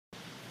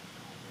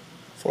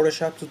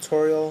Photoshop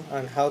tutorial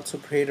on how to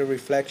create a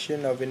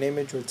reflection of an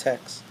image or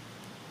text.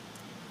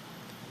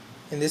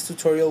 In this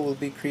tutorial we'll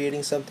be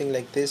creating something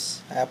like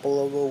this Apple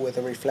logo with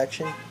a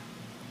reflection,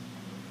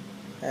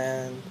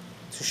 and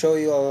to show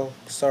you I'll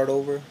start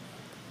over.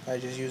 I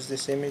just use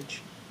this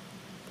image,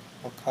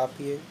 I'll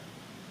copy it,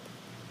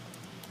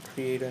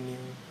 create a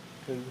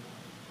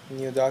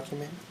new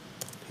document,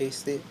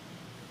 paste it,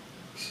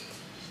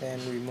 then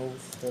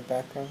remove the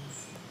background,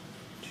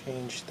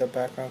 change the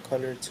background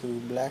color to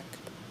black.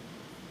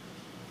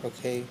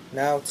 Okay,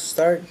 now to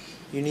start,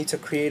 you need to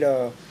create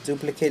a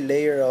duplicate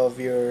layer of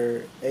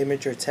your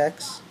image or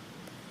text.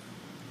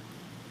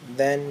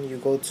 Then you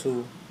go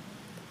to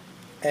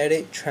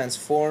Edit,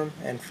 Transform,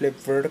 and Flip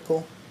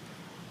Vertical.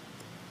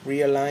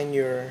 Realign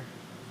your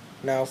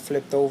now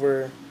flipped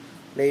over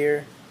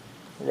layer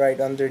right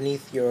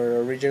underneath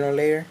your original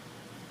layer.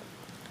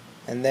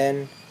 And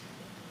then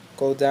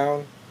go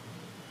down,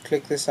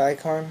 click this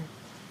icon,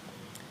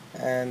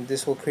 and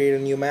this will create a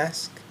new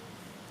mask.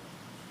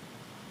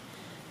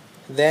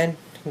 Then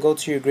go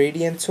to your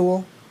gradient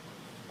tool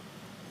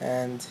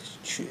and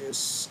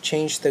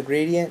change the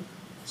gradient.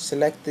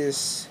 Select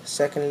this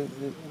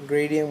second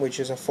gradient, which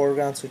is a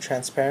foreground to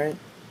transparent.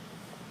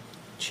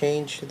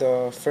 Change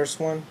the first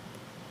one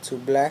to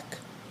black,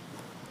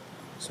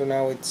 so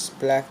now it's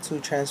black to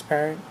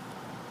transparent.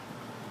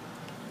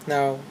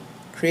 Now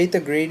create the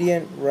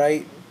gradient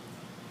right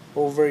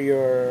over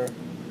your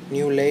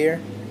new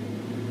layer.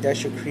 That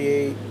should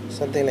create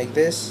something like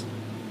this,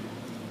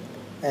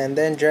 and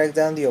then drag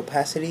down the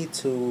opacity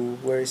to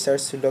where it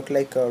starts to look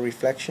like a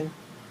reflection,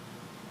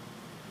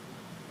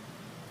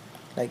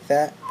 like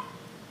that.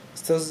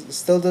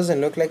 Still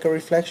doesn't look like a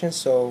reflection,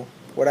 so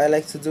what I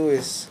like to do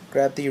is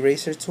grab the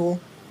eraser tool,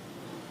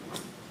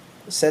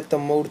 set the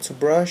mode to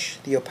brush,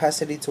 the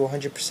opacity to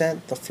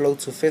 100%, the flow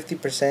to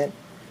 50%,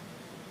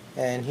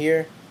 and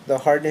here the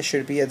hardness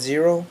should be at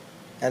 0,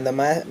 and the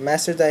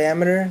master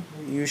diameter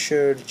you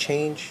should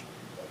change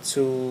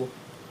to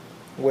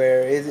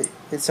where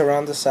it's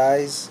around the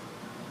size.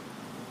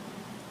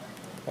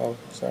 Oh,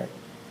 sorry.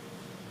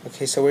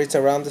 Okay, so where it's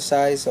around the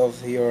size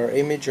of your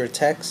image or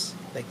text,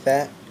 like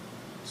that.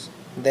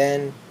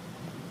 Then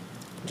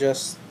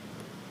just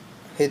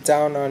hit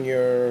down on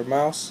your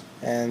mouse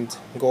and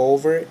go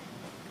over it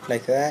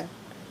like that.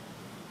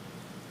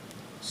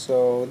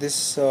 So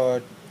this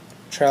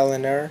trial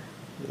and error,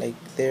 like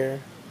there,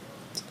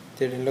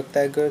 didn't look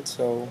that good,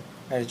 so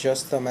I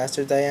adjust the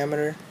master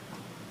diameter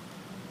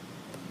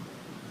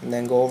and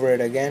then go over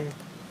it again.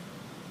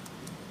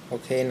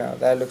 Okay, now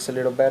that looks a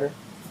little better.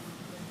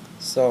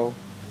 So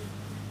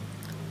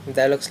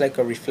that looks like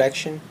a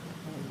reflection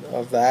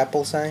of the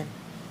Apple sign.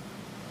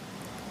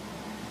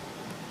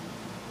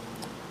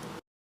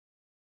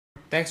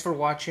 Thanks for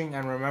watching,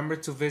 and remember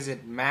to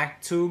visit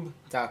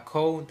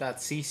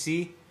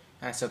mactube.co.cc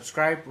and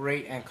subscribe,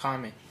 rate, and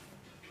comment.